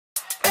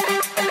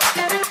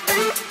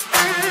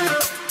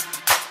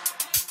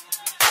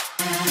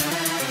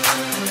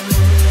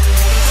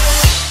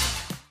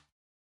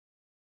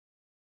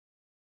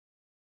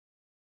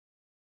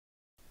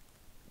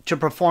To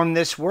perform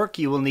this work,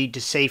 you will need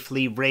to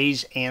safely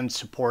raise and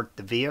support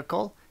the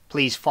vehicle.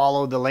 Please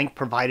follow the link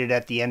provided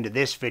at the end of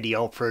this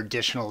video for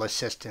additional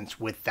assistance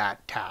with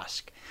that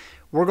task.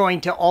 We're going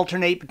to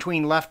alternate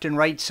between left and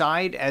right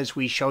side as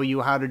we show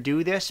you how to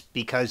do this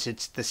because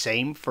it's the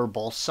same for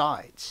both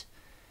sides.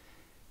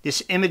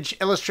 This image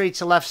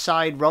illustrates a left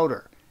side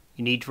rotor.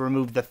 You need to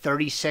remove the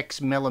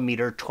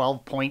 36mm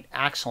 12-point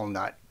axle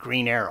nut,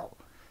 green arrow.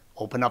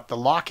 Open up the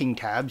locking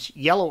tabs,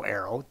 yellow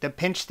arrow, that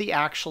pinch the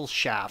axle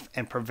shaft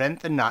and prevent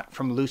the nut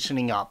from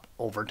loosening up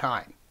over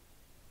time.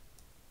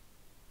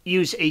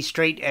 Use a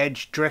straight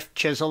edge drift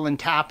chisel and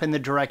tap in the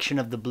direction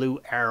of the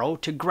blue arrow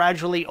to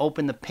gradually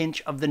open the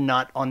pinch of the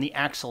nut on the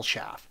axle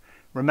shaft.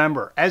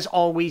 Remember, as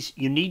always,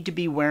 you need to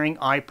be wearing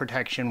eye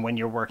protection when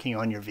you're working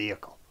on your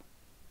vehicle.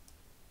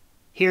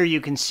 Here you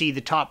can see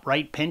the top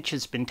right pinch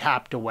has been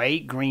tapped away,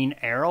 green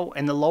arrow,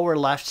 and the lower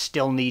left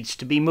still needs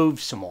to be moved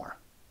some more.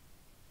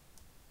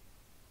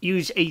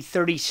 Use a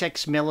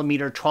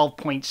 36mm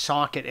 12-point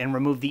socket and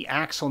remove the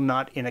axle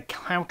nut in a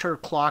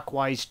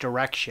counterclockwise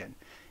direction.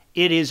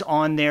 It is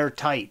on there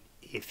tight.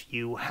 If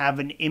you have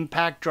an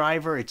impact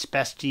driver, it's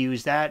best to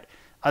use that.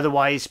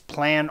 Otherwise,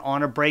 plan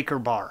on a breaker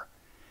bar.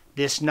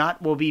 This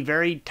nut will be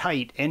very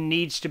tight and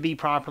needs to be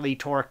properly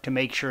torqued to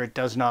make sure it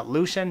does not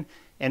loosen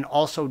and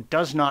also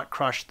does not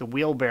crush the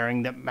wheel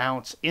bearing that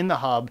mounts in the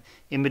hub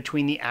in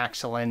between the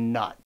axle and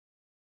nut.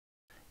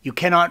 You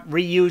cannot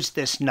reuse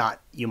this nut.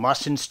 You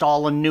must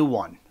install a new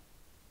one.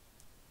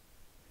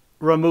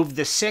 Remove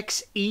the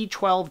 6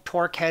 E12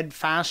 torque head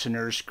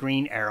fasteners,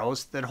 green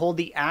arrows, that hold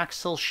the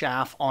axle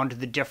shaft onto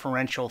the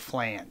differential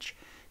flange.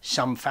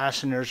 Some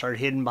fasteners are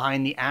hidden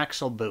behind the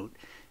axle boot.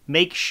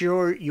 Make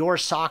sure your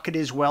socket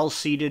is well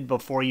seated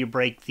before you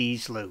break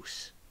these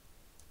loose.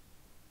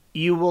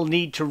 You will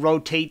need to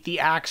rotate the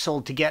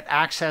axle to get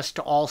access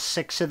to all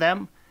 6 of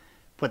them.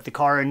 Put the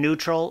car in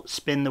neutral,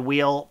 spin the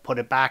wheel, put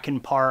it back in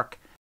park.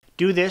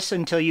 Do this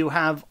until you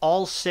have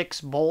all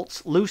 6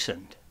 bolts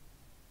loosened.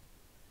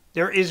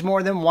 There is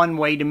more than one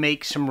way to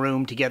make some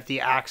room to get the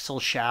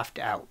axle shaft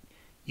out.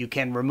 You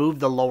can remove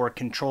the lower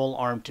control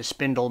arm to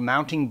spindle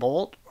mounting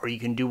bolt, or you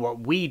can do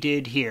what we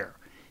did here.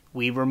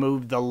 We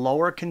removed the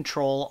lower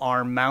control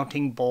arm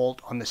mounting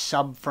bolt on the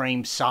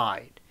subframe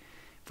side.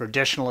 For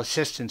additional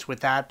assistance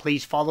with that,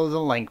 please follow the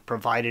link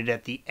provided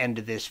at the end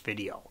of this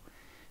video.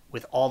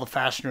 With all the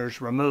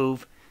fasteners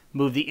removed,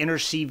 move the inner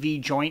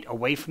CV joint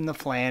away from the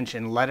flange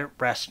and let it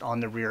rest on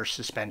the rear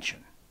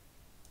suspension.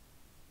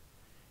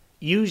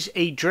 Use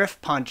a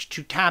drift punch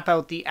to tap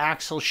out the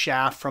axle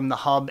shaft from the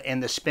hub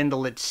and the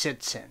spindle it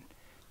sits in.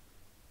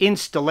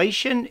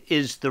 Installation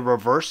is the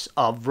reverse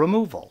of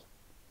removal.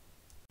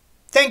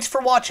 Thanks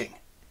for watching.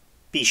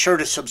 Be sure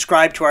to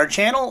subscribe to our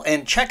channel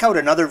and check out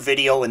another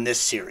video in this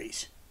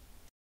series.